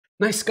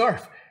Nice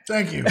scarf.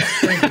 Thank you.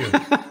 Thank you.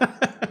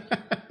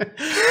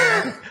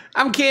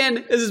 I'm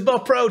Ken. This is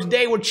Buff Pro.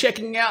 Today we're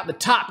checking out the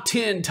top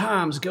 10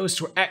 times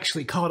ghosts were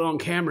actually caught on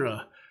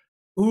camera.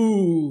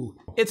 Ooh,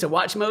 it's a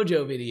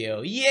WatchMojo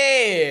video.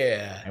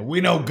 Yeah. And we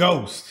know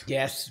ghosts.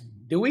 Yes.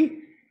 Do we?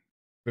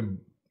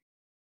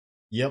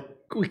 Yep.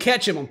 We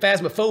catch them on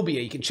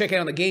Phasmophobia. You can check it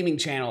out on the gaming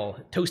channel,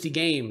 Toasty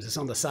Games. It's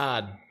on the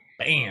side.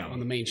 Bam. On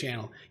the main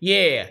channel.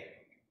 Yeah.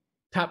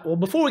 Well,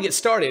 before we get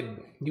started,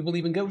 do you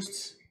believe in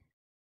ghosts?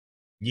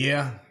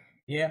 Yeah.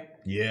 Yeah.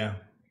 Yeah.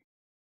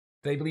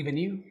 Do they believe in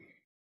you?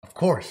 Of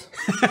course.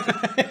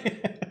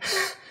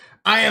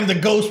 I am the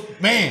ghost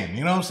man,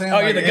 you know what I'm saying? Oh,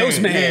 you're the ghost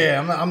man.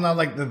 Yeah, I'm not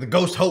like the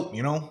ghost hope,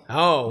 you know?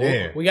 Oh,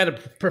 yeah. We got a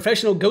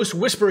professional ghost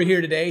whisperer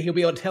here today. He'll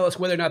be able to tell us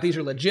whether or not these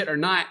are legit or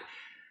not.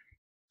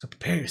 So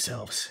prepare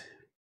yourselves.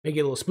 Make it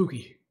a little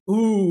spooky.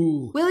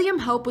 Ooh. William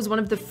Hope was one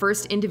of the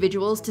first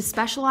individuals to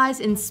specialize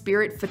in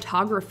spirit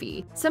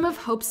photography. Some of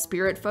Hope's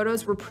spirit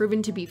photos were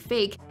proven to be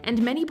fake,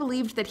 and many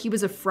believed that he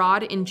was a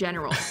fraud in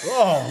general.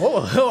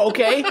 Oh,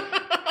 okay.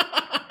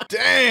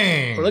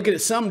 Dang. We're looking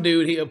at some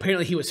dude.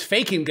 Apparently he was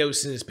faking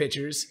ghosts in his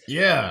pictures.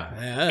 Yeah.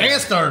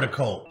 And started a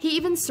cult. He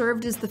even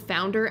served as the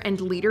founder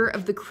and leader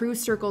of the Crew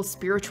Circle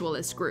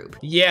spiritualist group.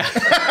 Yeah.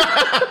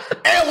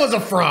 And was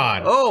a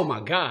fraud. Oh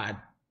my God. I'm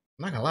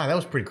not gonna lie, that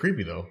was pretty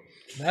creepy though.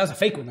 That was a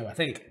fake one though, I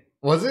think.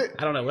 Was it?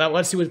 I don't know.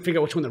 Let's see.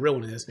 Figure out which one the real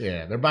one is.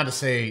 Yeah, they're about to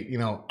say, you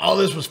know, all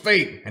this was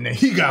fake, and then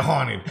he got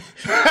haunted.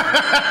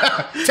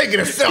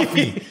 Taking a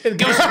selfie. The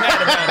ghost is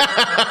mad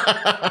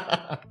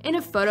about it. In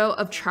a photo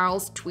of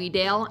Charles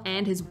Tweedale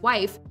and his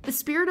wife, the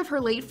spirit of her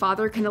late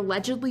father can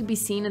allegedly be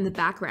seen in the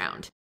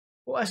background.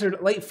 Well, that's her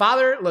late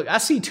father. Look, I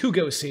see two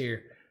ghosts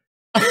here.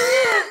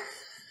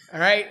 All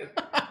right,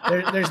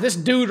 there's this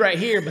dude right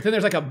here, but then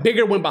there's like a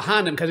bigger one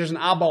behind him because there's an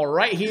eyeball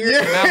right here.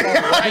 Yeah, and an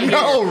eyeball right I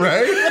know,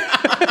 right?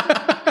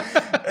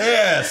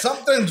 Yeah,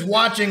 something's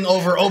watching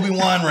over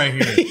Obi-Wan right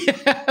here.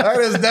 Yeah. That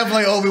is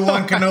definitely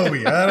Obi-Wan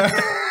Kenobi.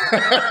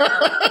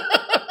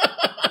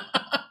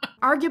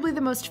 Arguably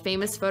the most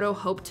famous photo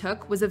Hope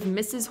took was of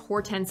Mrs.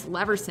 Hortense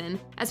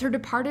Leverson as her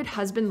departed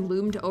husband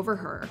loomed over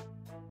her.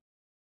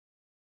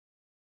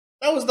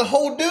 That was the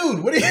whole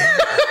dude. What do you...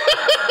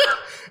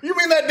 You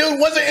mean that dude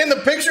wasn't in the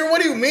picture?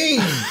 What do you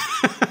mean?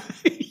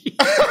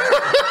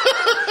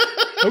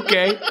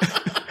 Okay.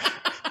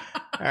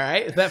 All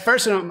right. That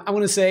first one, I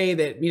want to say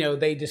that, you know,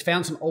 they just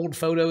found some old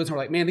photos and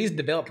were like, man, these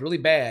developed really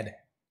bad.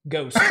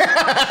 Ghost.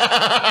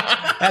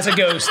 That's a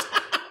ghost.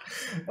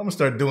 I'm going to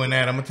start doing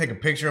that. I'm going to take a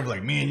picture of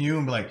like me and you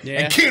and be like,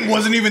 yeah. And Ken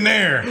wasn't even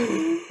there.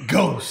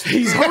 Ghost.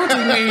 He's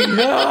haunting me.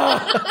 No.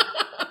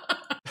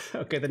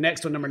 Okay. The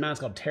next one, number 9, is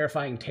called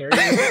Terrifying Terry.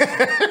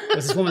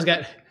 This woman's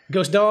got...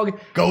 Ghost dog?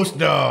 Ghost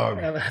dog.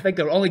 I think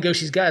the only ghost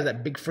she's got is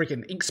that big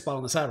freaking ink spot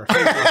on the side of her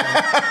face.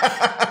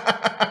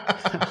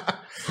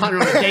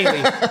 Haunting her on a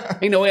daily.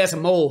 Ain't no way that's a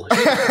mole.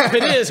 If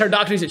it is, her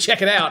doctor needs to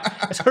check it out.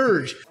 It's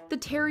hers. The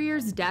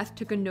terrier's death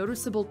took a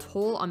noticeable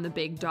toll on the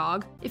big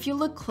dog. If you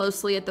look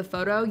closely at the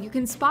photo, you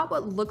can spot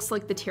what looks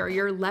like the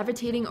terrier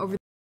levitating over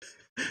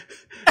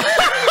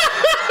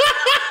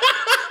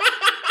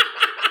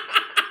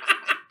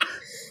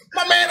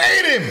My man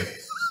ate him.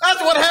 That's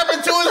what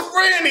happened to his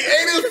friend. He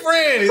ate his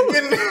friend. He's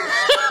getting,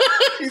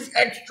 he's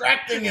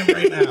extracting him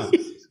right now.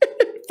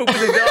 Pooping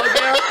the dog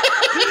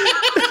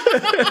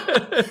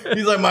out.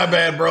 He's like, my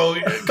bad, bro.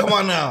 Come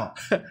on now.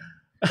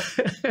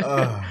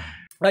 I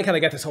like how they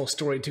got this whole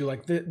story too.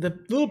 Like the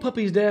little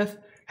puppy's death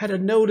had a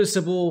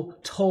noticeable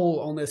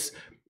toll on this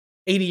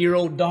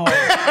 80-year-old dog.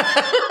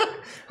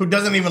 Who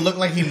doesn't even look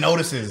like he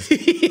notices.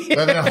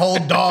 That the whole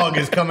dog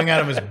is coming out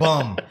of his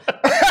bum.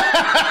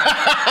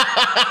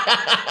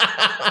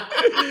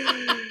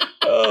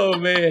 Oh,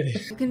 man.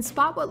 You can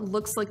spot what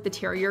looks like the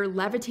terrier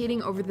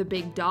levitating over the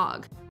big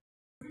dog.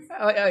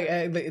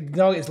 The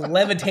dog is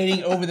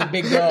levitating over the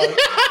big dog.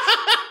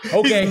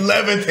 Okay. He's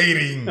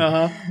levitating.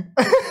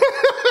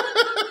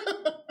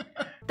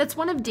 That's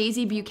one of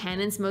Daisy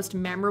Buchanan's most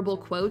memorable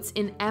quotes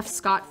in F.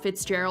 Scott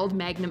Fitzgerald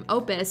magnum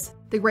opus,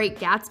 The Great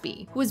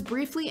Gatsby, who was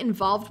briefly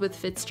involved with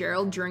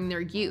Fitzgerald during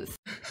their youth.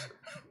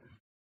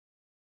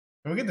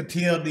 Can we get the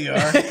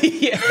TLDR?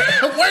 Yeah.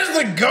 Where's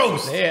the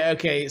ghost? Yeah,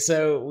 okay,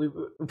 so we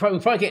probably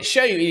can't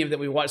show you any of that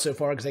we watched so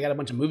far because they got a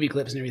bunch of movie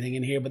clips and everything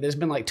in here, but there's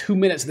been like 2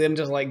 minutes of them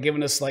just like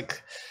giving us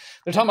like,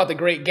 they're talking about The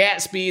Great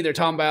Gatsby, they're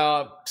talking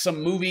about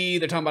some movie,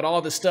 they're talking about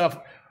all this stuff.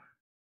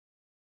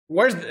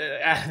 Where's the,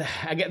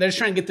 they're just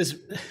trying to get this,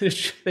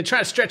 they're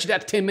trying to stretch it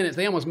out to 10 minutes.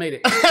 They almost made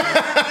it.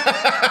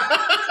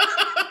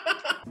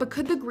 But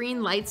could the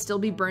green light still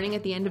be burning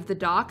at the end of the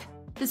dock?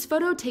 This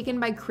photo taken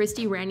by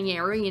Christy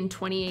Ranieri in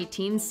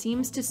 2018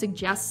 seems to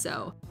suggest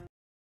so.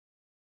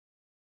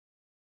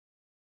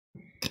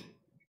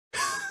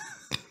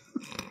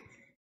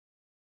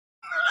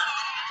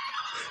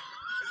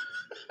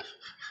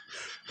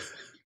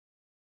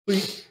 All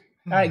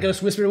right,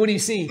 Ghost Whisperer, what do you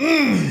see?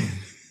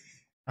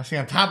 I see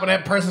on top of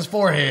that person's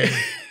forehead.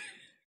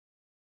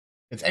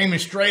 It's aiming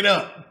straight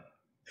up.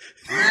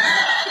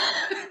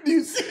 Do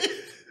you see it?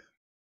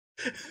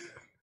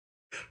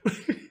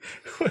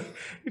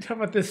 You're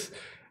talking about this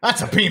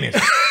That's a penis.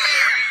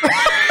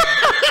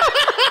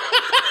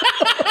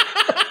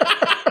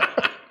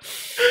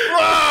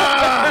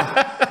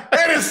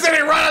 And it's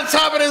sitting right on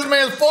top of this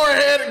man's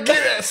forehead.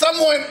 Get it.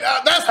 Someone,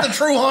 that's the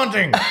true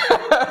haunting.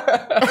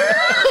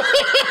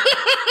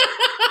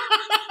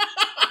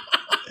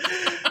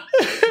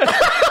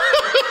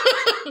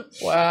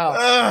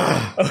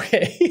 Wow.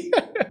 Okay.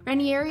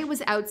 Ranieri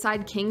was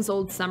outside King's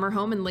old summer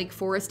home in Lake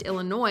Forest,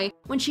 Illinois,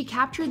 when she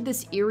captured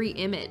this eerie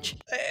image.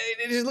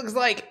 It just looks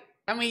like,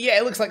 I mean, yeah,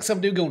 it looks like some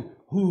dude going,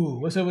 ooh,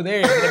 what's over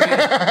there?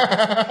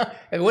 I mean,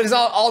 and what is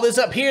all this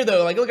up here,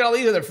 though? Like, look at all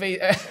these other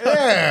faces.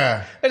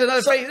 Yeah. There's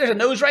another face. There's a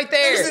nose right They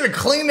there. just need to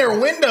clean their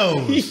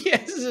windows.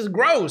 Yes, this is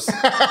gross.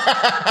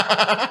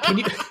 Can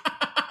you...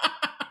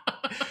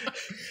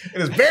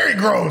 It is very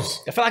gross.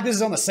 I feel like this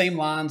is on the same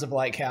lines of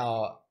like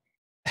how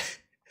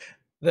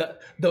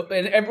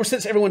and ever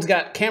since everyone's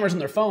got cameras on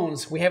their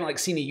phones, we haven't like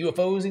seen any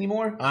UFOs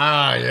anymore.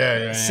 Ah,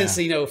 yeah. Since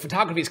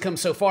photography's come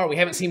so far, we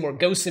haven't seen more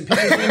ghosts in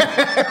pictures.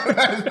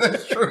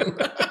 That's true.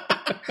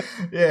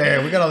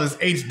 Yeah, we got all this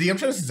HD. I'm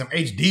trying to see some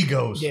HD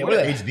ghosts. Yeah, what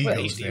are HD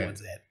ghosts? HD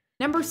ones at?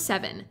 Number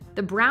 7,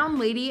 the Brown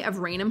Lady of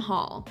Raynham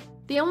Hall.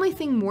 The only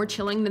thing more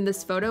chilling than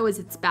this photo is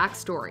its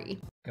backstory.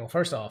 Okay, well,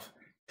 first off,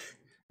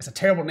 it's a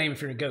terrible name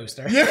if you're a ghost.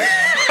 Right? Yeah.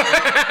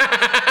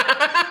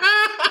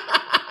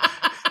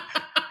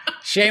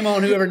 Shame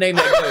on whoever named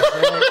that ghost.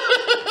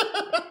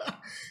 Right?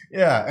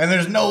 Yeah, and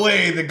there's no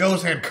way the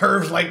ghost had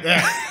curves like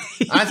that.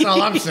 That's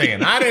all I'm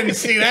saying. I didn't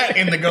see that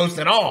in the ghost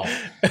at all.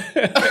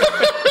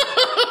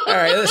 All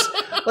right,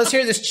 let's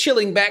hear this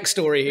chilling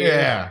backstory here.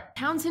 Yeah.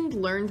 Townsend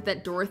learned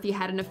that Dorothy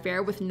had an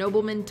affair with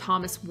nobleman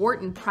Thomas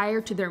Wharton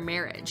prior to their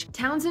marriage.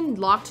 Townsend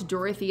locked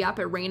Dorothy up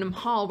at Raynham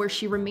Hall, where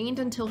she remained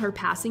until her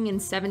passing in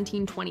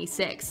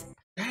 1726.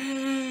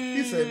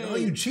 He said, "Oh,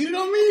 you cheated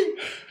on me?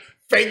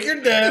 Fake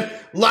your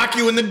death, lock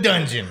you in the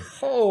dungeon."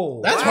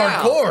 Oh, that's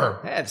wow.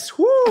 hardcore. That's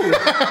whoo.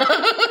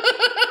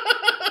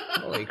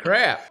 Holy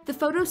crap. The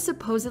photo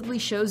supposedly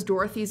shows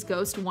Dorothy's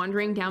ghost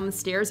wandering down the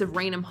stairs of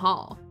Raynham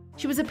Hall.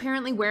 She was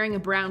apparently wearing a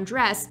brown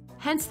dress,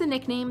 hence the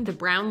nickname the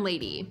Brown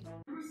Lady.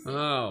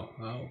 Oh,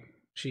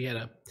 she had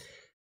a... I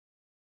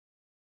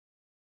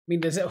mean,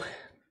 does it...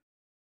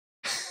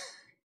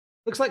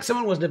 Looks like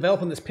someone was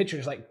developing this picture,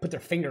 just like put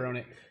their finger on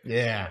it.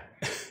 Yeah.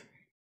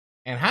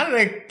 And how did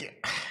they...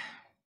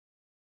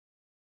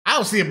 I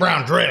don't see a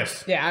brown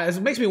dress. Yeah,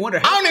 it makes me wonder.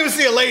 I don't even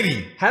see a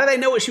lady. How do they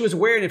know what she was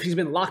wearing if she's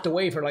been locked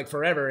away for like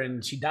forever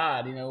and she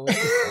died, you know?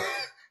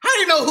 How do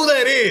you know who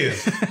that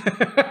is?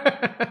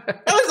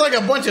 That looks like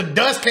a bunch of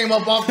dust came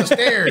up off the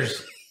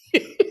stairs.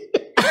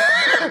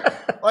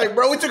 Like,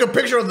 bro, we took a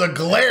picture of the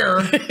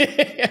glare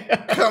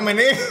coming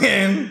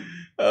in.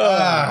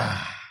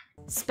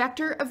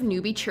 Spectre of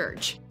Newby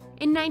Church.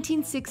 In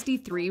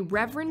 1963,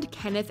 Reverend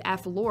Kenneth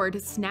F. Lord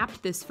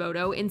snapped this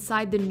photo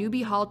inside the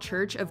Newby Hall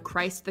Church of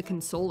Christ the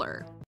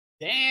Consoler.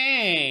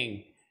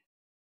 Dang.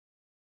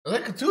 Is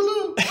that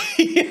Cthulhu?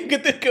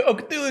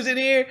 Cthulhu's in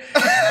here.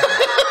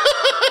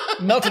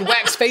 Melted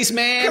wax face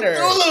man,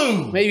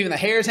 Cthulhu. Or maybe even the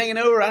hair's hanging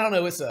over. I don't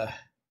know. It's what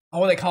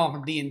do they call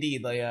them from D&D?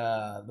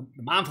 The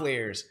mind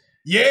flayers.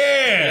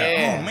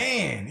 Yeah. Oh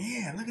man.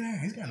 Yeah. Look at that.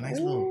 He's got a nice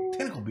little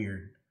tentacle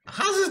beard.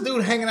 How's this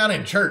dude hanging out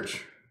in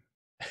church?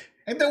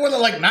 Ain't that where they're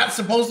like not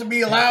supposed to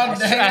be allowed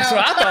to hang out? That's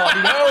what I thought.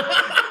 You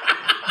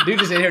know, dude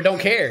just in here don't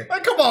care.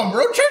 Like, come on,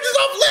 bro. Church is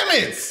off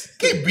limits.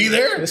 Can't be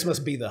there. This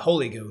must be the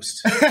Holy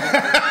Ghost.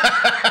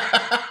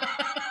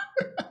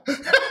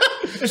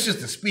 It's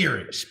just the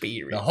spirit.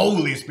 Spirit. The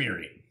Holy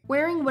Spirit.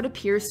 Wearing what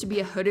appears to be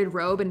a hooded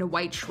robe and a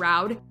white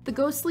shroud, the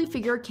ghostly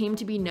figure came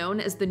to be known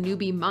as the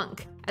Newby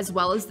Monk, as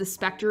well as the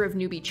Spectre of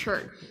Newby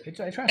Church.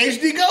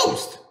 HD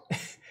Ghost.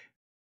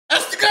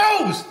 That's the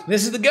ghost.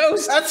 This is the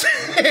ghost. That's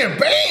it.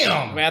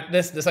 Bam. Man,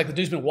 this like the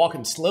dude's been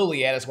walking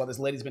slowly at us while this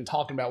lady's been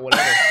talking about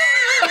whatever.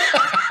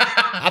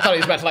 I thought he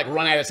was about to like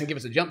run at us and give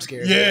us a jump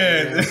scare.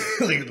 Yeah.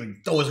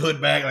 like throw his hood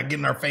back, like get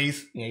in our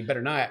face. Yeah, you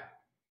better not.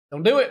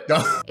 Don't do it.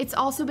 It's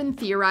also been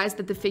theorized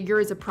that the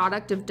figure is a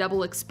product of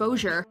double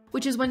exposure,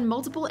 which is when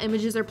multiple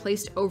images are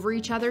placed over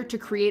each other to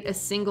create a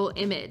single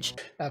image.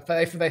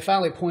 They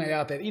finally pointed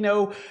out that, you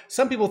know,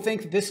 some people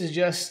think that this is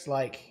just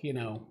like, you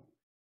know,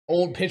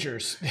 old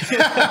pictures.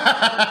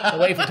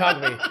 Away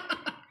photography.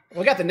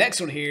 We got the next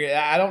one here.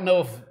 I don't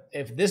know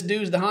if this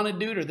dude's the haunted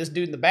dude or this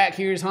dude in the back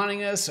here is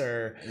haunting us,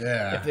 or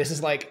if this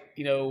is like,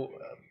 you know,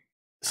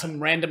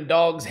 some random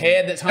dog's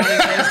head that's haunting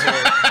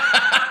us.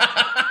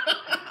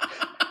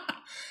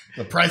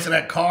 The price of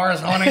that car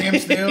is haunting him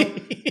still.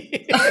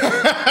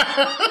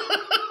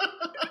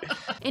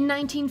 In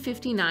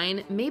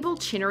 1959, Mabel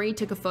Chinnery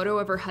took a photo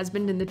of her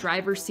husband in the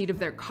driver's seat of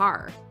their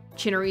car.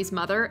 Chinnery's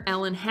mother,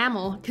 Ellen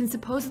Hamill, can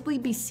supposedly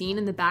be seen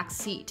in the back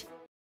seat.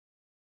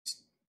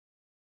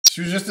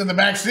 She was just in the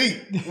back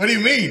seat. What do you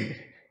mean?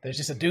 There's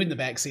just a dude in the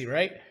back seat,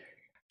 right?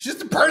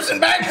 Just a person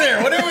back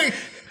there. What do we?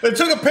 They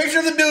took a picture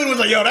of the dude and was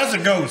like, yo, that's a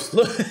ghost.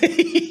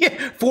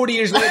 40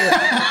 years later.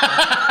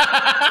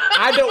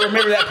 I don't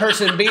remember that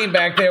person being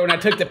back there when I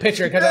took the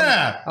picture because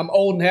I'm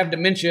old and have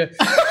dementia.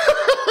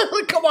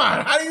 Come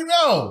on. How do you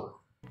know?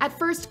 At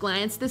first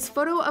glance, this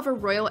photo of a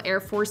Royal Air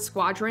Force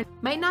squadron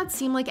might not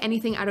seem like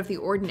anything out of the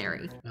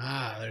ordinary.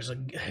 Ah, this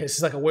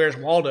is like a Where's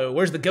Waldo?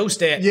 Where's the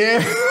ghost at? Yeah.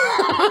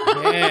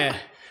 Yeah.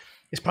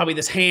 It's probably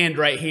this hand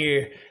right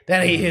here.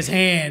 That ain't his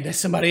hand. That's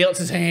somebody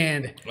else's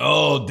hand.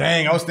 Oh,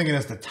 dang. I was thinking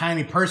it's the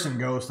tiny person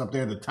ghost up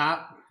there at the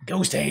top.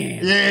 Ghost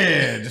hand.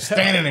 Yeah, just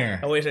standing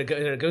there. Oh, is there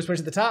a ghost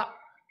person at the top?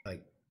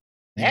 Like,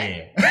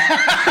 yeah.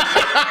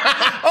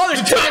 Oh,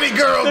 there's two tiny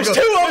girls. There's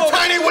two of them.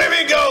 Tiny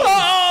women ghosts.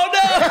 Oh, no.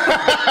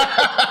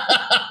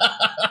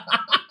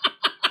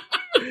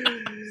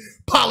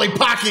 Polly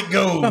Pocket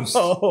ghost.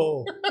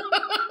 Oh.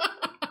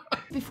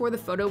 Before the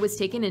photo was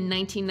taken in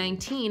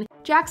 1919,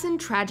 Jackson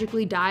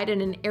tragically died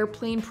in an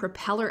airplane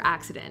propeller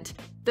accident.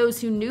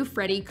 Those who knew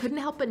Freddy couldn't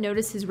help but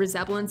notice his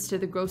resemblance to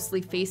the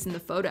ghostly face in the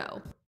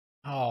photo.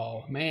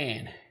 Oh,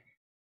 man.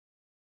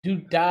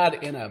 Dude died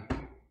in a...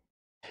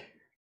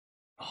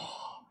 Oh,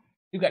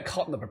 you got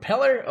caught in the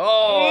propeller?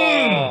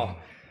 Oh.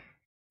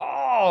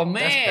 Oh, man.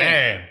 That's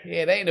bad.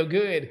 Yeah, that ain't no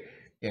good.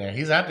 Yeah,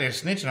 he's out there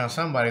snitching on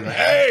somebody. Like,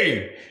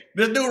 hey,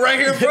 this dude right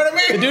here in front of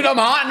me. The dude I'm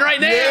haunting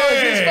right now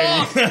is his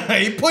fault.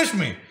 He pushed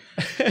me.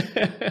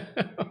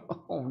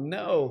 Oh,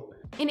 no.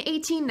 In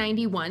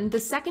 1891, the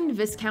second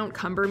Viscount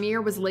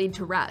Combermere was laid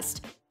to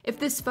rest. If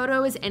this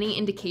photo is any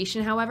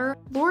indication, however,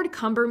 Lord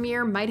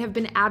Combermere might have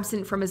been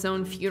absent from his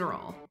own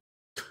funeral.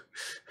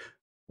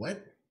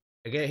 What?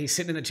 Okay, he's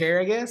sitting in the chair,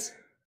 I guess?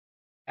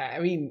 I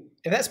mean,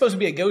 if that's supposed to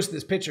be a ghost in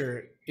this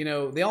picture, you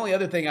know, the only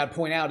other thing I'd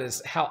point out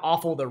is how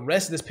awful the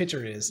rest of this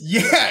picture is.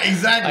 Yeah,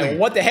 exactly. Like,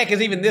 what the heck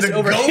is even this the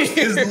over ghost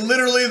here? is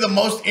literally the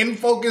most in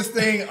focus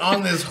thing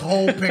on this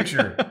whole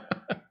picture.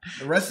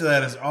 The rest of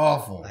that is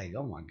awful. Like,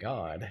 oh my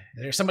God.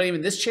 Is there somebody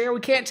in this chair?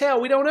 We can't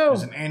tell. We don't know.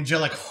 There's an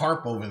angelic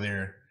harp over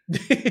there.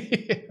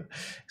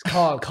 It's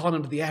calling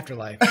him to the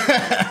afterlife.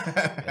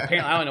 Apparently,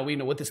 I don't know. We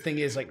know what this thing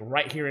is, like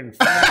right here in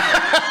front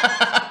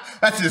of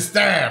That's his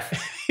staff.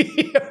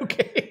 A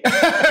Okay.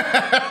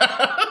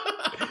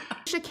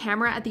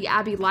 camera at the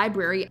Abbey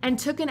Library and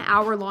took an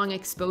hour-long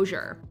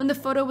exposure. When the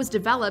photo was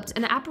developed,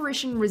 an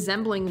apparition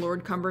resembling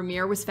Lord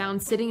Combermere was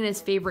found sitting in his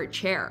favorite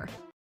chair.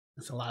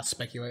 That's a lot of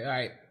speculation. All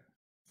right.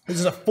 This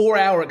is a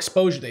 4-hour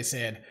exposure, they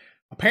said.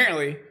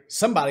 Apparently,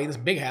 somebody in this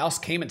big house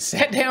came and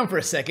sat down for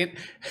a second.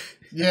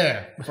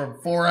 Yeah, for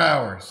 4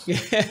 hours.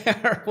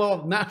 Yeah,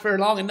 well, not for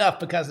long enough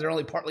because they're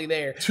only partly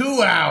there.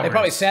 2 hours. They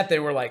probably sat there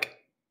and were like,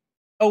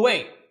 oh,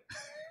 wait.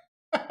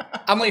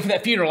 I'm late for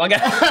that funeral. I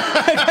gotta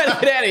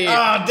get out of here.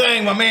 Oh,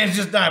 dang, my man's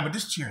just died, but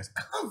this chair is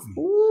comfy.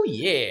 Ooh,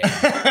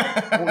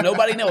 yeah. Well,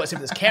 nobody knows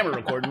except this camera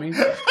recording me.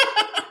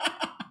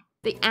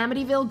 The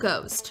Amityville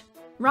Ghost.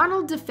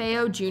 Ronald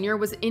DeFeo Jr.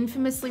 was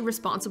infamously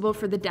responsible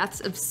for the deaths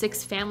of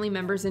 6 family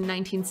members in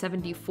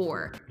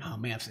 1974. Oh,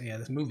 man. Yeah,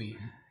 this movie.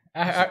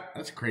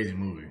 That's a crazy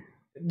movie.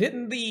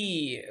 Didn't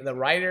the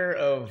writer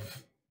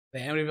of the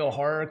Amityville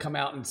Horror come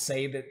out and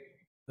say that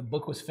the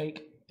book was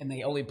fake and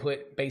they only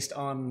put based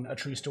on a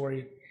true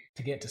story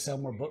to get to sell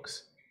more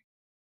books?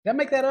 Did I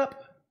make that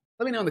up?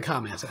 Let me know in the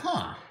comments.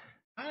 Huh.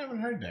 I haven't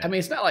heard that. I mean,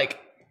 it's not like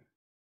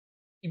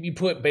if you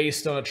put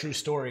based on a true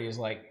story is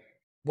like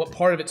what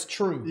part of it's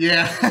true.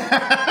 Yeah.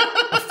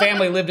 A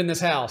family lived in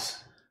this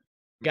house.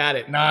 Got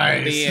it.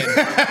 Nice. The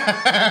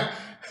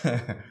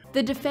end.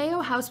 The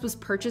DeFeo house was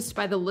purchased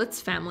by the Lutz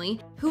family,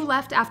 who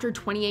left after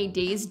 28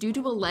 days due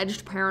to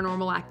alleged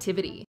paranormal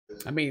activity.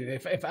 I mean,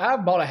 if I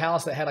bought a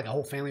house that had like a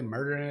whole family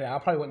murder in it, I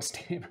probably wouldn't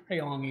stay very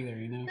long either,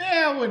 you know?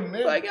 Yeah, I wouldn't.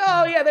 Like,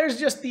 oh yeah,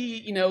 there's just the,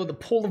 you know, the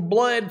pool of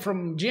blood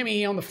from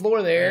Jimmy on the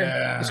floor there.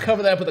 Yeah. Just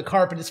cover that up with a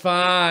carpet, it's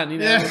fine, you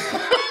know?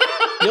 Yeah.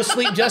 You'll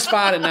sleep just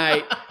fine at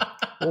night.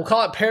 We'll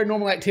call it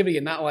paranormal activity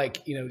and not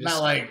like, you know, just...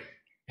 Not like,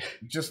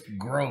 just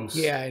gross.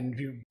 Yeah, and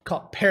you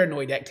call it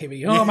paranoid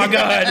activity. Oh my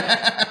God,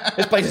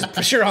 this place is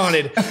for sure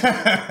haunted.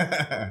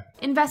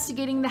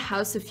 Investigating the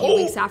house a few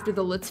weeks after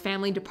the Lutz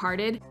family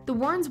departed, the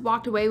Warrens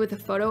walked away with a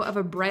photo of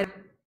a bright...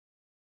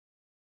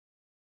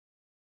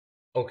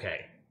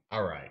 Okay,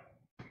 all right.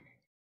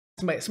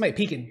 Somebody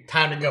peeking.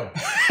 Time to go.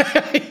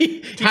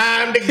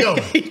 Time to go.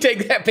 You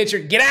take that picture,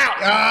 get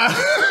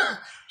out.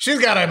 She's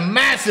got a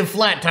massive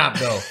flat top,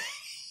 though.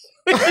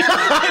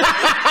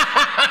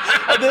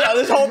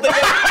 This whole thing.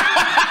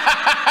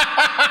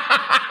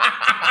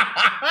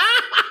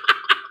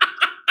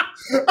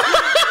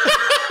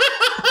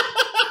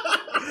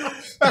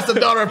 That's the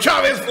daughter of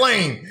Chavez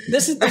Flame.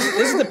 This is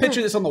the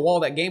picture that's on the wall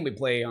of that game we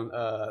play on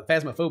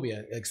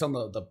Phasmophobia. It's on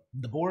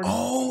the board.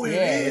 Oh, it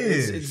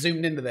is. is. It's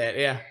zoomed into that.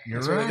 Yeah, You're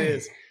that's right. what it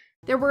is.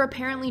 There were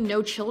apparently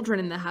no children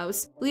in the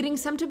house, leading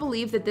some to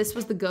believe that this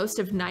was the ghost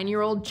of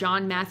 9-year-old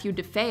John Matthew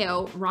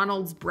DeFeo,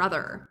 Ronald's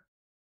brother.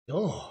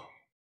 Oh.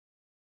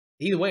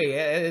 Either way,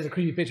 it is a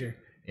creepy picture.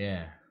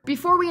 Yeah.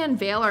 Before we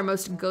unveil our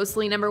most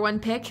ghostly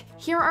 #1 pick,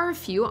 here are a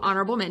few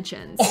honorable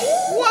mentions.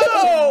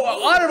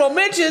 Whoa! Honorable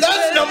mentions?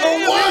 That's number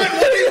 1!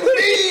 What do you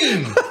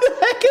mean? What the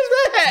heck is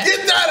that?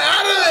 Get that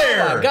out of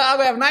there! Oh my God, I'm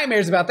gonna have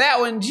nightmares about that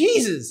one.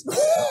 Jesus.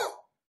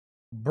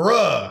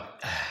 Bruh.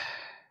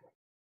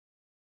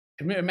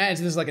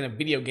 Imagine this is like in a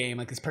video game,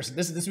 like this person.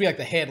 This would be like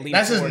the head leaning.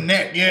 That's forward. his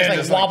neck. Yeah,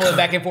 it's like wobbling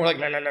back and forth, like.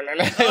 La, la, la, la,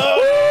 la.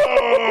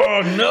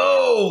 Oh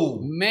no,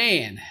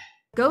 man!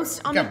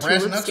 Ghost on the got brass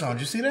tulip nuts on.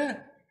 Did you see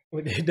that?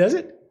 Wait, does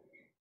it?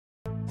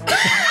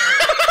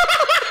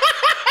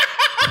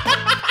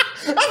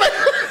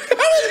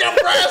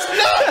 Brass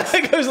nuts.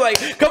 It goes like,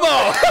 come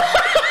on,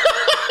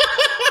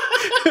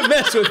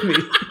 mess with me.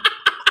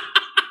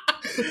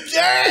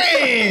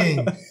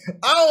 Dang!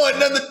 I don't want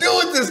nothing to do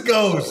with this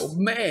ghost. Oh,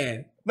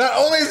 man. Not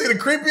only is he the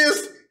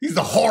creepiest, he's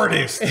the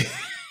hardest.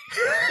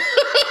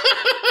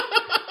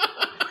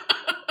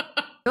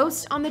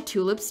 Ghost on the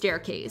tulip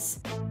staircase.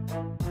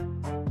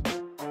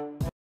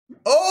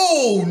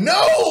 Oh no!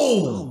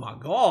 Oh my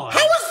god! How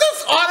is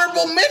this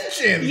honorable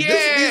mention?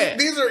 Yeah,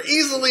 these are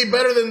easily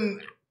better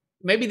than.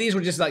 Maybe these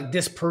were just like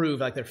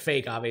disproved, like they're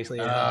fake. Obviously,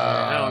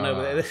 I don't know.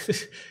 But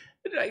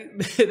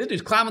this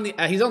dude's climbing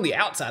the. He's on the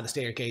outside of the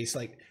staircase.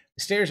 Like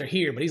the stairs are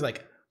here, but he's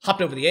like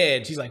hopped over the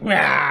edge. He's like,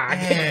 I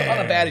can't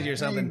fall bad at you or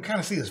something. You can kind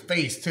of see his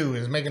face too.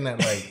 He's making that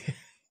like.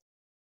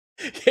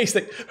 He's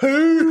like, I'm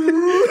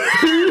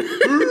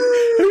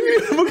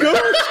a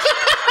ghost.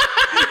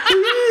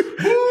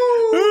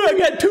 I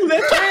got 2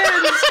 left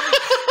hands.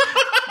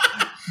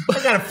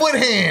 I got a foot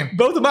hand.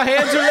 Both of my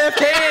hands are left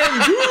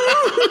hands.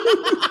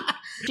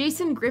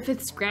 Jason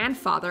Griffith's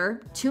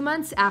grandfather, 2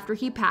 months after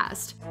he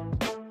passed.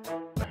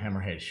 A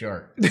hammerhead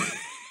shark.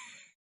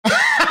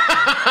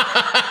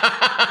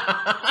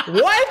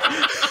 What?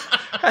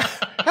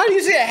 How do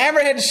you see a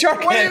hammerhead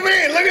shark? What do you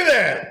mean? Look at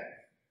that.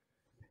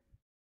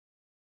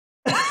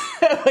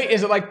 Wait,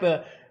 is it like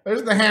the...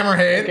 There's the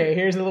hammerhead. Okay,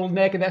 here's the little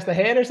neck and that's the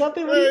head or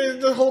something?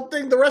 The whole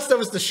thing, the rest of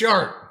it's the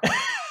shark.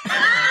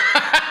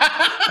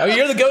 Oh,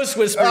 you're the ghost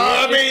whisperer.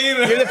 I mean,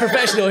 you're the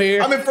professional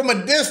here. I mean, from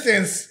a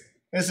distance,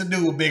 it's a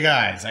dude with big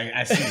eyes.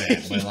 I see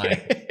that, but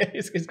like...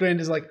 his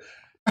grin is like...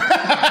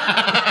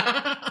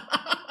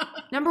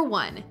 Number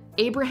 1,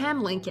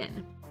 Abraham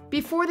Lincoln.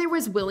 Before there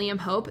was William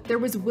Hope, there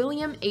was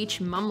William H.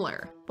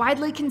 Mumler,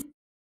 widely considered.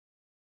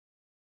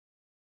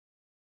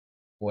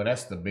 Boy,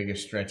 that's the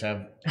biggest stretch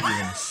I've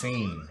even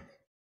seen.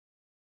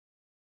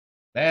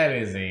 That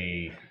is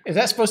a... Is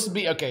that supposed to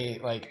be... Okay,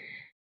 like...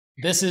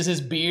 This is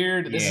his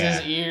beard, this is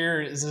his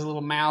ear, this is his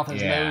little mouth,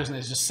 his nose, and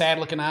his just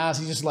sad-looking eyes.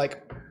 He's just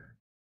like...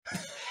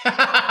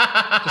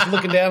 just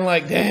looking down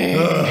like, dang,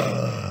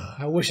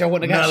 I wish I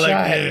wouldn't have got Not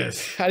shot. like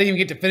this. I didn't even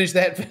get to finish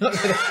that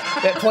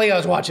that play I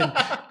was watching.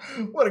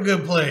 What a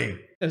good play.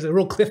 It was a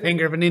real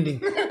cliffhanger of an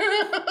ending.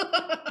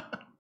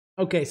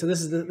 Okay, so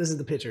this is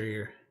the picture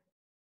here.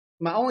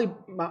 My only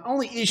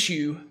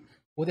issue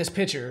with this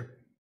picture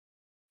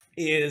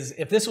is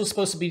if this was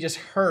supposed to be just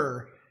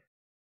her,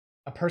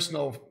 a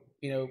personal,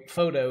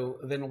 photo,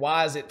 then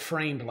why is it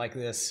framed like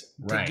this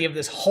to give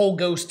this whole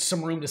ghost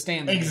some room to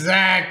stand there?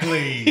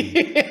 Exactly.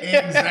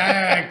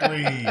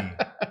 Exactly.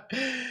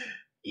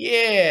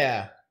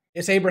 Yeah,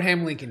 it's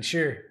Abraham Lincoln,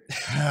 sure.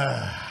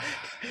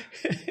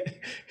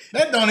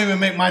 That don't even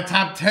make my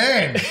top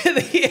 10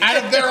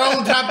 out of their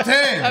own top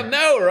 10. I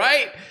know,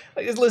 right?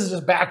 Like this list is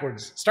just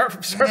backwards. Start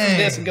from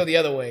this and go the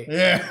other way.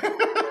 Yeah.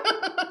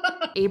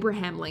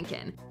 Abraham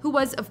Lincoln, who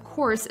was, of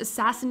course,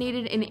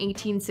 assassinated in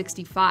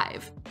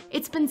 1865.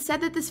 It's been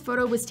said that this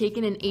photo was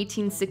taken in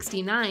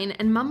 1869,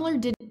 and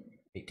Mumler did.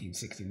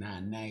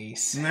 1869,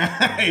 nice.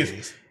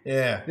 Nice.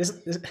 Yeah.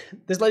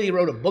 This lady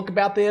wrote a book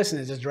about this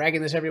and is just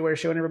dragging this everywhere,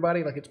 showing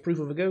everybody like it's proof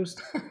of a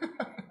ghost.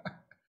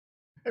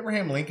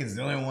 Abraham Lincoln's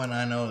the only one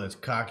I know that's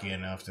cocky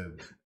enough to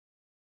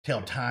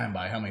tell time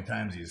by how many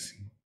times he's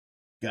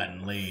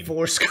gotten laid.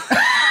 4 score.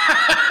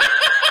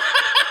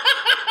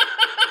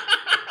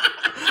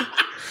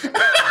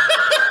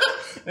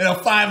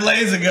 5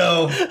 lays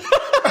ago.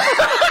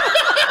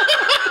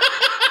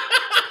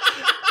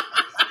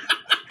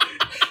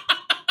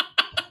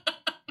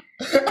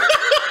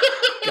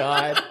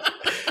 God.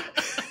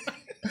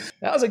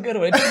 That was a good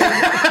one. It took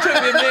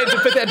me a minute to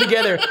put that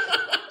together.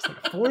 It's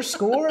like 4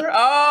 score?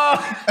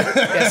 Oh,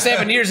 yeah,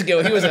 7 years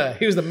ago, he was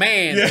the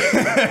man.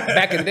 Yeah.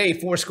 Back in the day,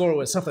 4 score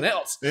was something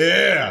else.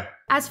 Yeah.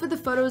 As for the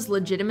photo's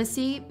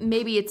legitimacy,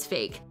 maybe it's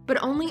fake,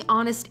 but only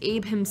honest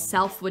Abe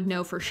himself would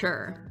know for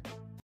sure.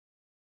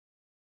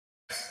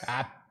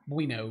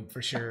 We know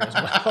for sure as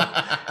well.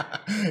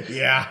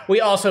 Yeah.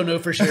 We also know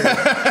for sure.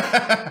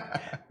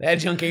 That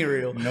junk ain't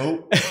real.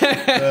 Nope.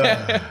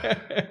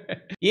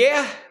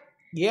 Yeah.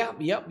 Yep.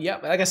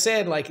 Like I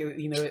said,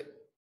 we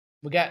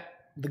got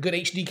the good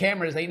HD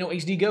cameras. They ain't no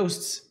HD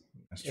ghosts.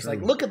 That's it's true.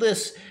 like, look at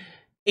this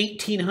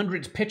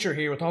 1800s picture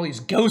here with all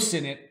these ghosts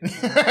in it.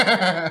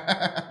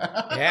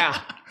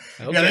 Yeah.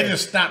 Okay. Yeah, they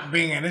just stopped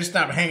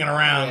hanging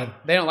around. Yeah,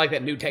 they don't like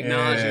that new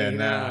technology. Yeah,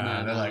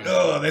 no. They're like,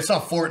 oh, they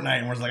saw Fortnite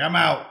and was like, I'm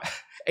out.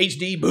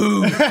 HD,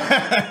 boom.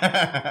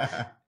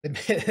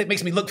 It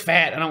makes me look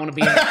fat. I don't want to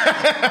be in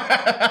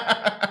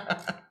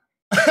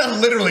it.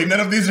 Literally, none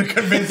of these are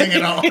convincing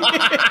at all.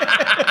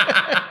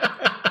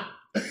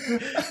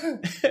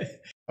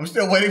 I'm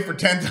still waiting for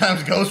 10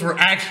 times ghosts were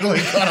actually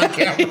caught on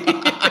camera.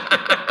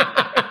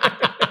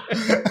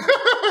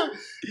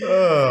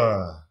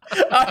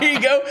 Here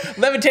you go.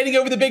 Levitating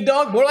over the big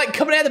dog. More like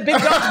coming out of the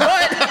big dog's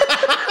butt.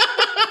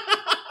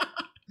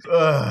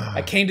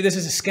 I came to this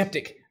as a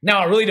skeptic. Now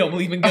I really don't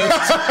believe in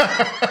ghosts.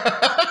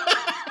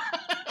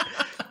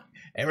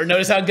 Ever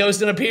notice how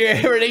ghosts don't appear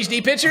ever in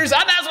HD pictures?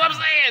 That's what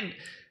I'm saying.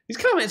 These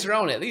comments are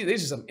on it.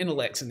 These are some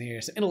intellects in here.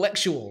 Some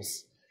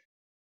intellectuals.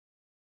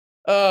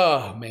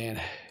 Oh,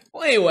 man.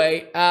 Well,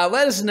 anyway,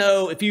 let us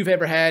know if you've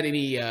ever had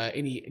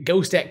any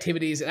ghost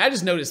activities. And I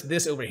just noticed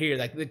this over here.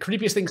 Like, the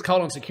creepiest thing's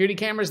caught on security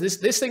cameras.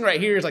 This thing right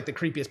here is like the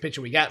creepiest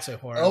picture we got so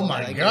far. Oh,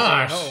 my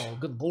gosh. Oh,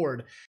 good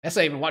Lord. That's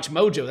not even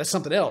WatchMojo. That's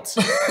something else.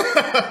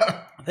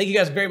 Thank you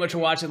guys very much for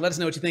watching. Let us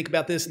know what you think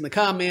about this in the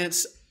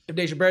comments. If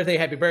today's your birthday,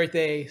 happy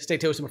birthday. Stay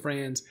toasty, my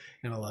friends.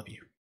 And I love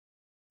you.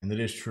 And it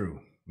is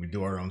true. We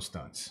do our own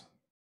stunts.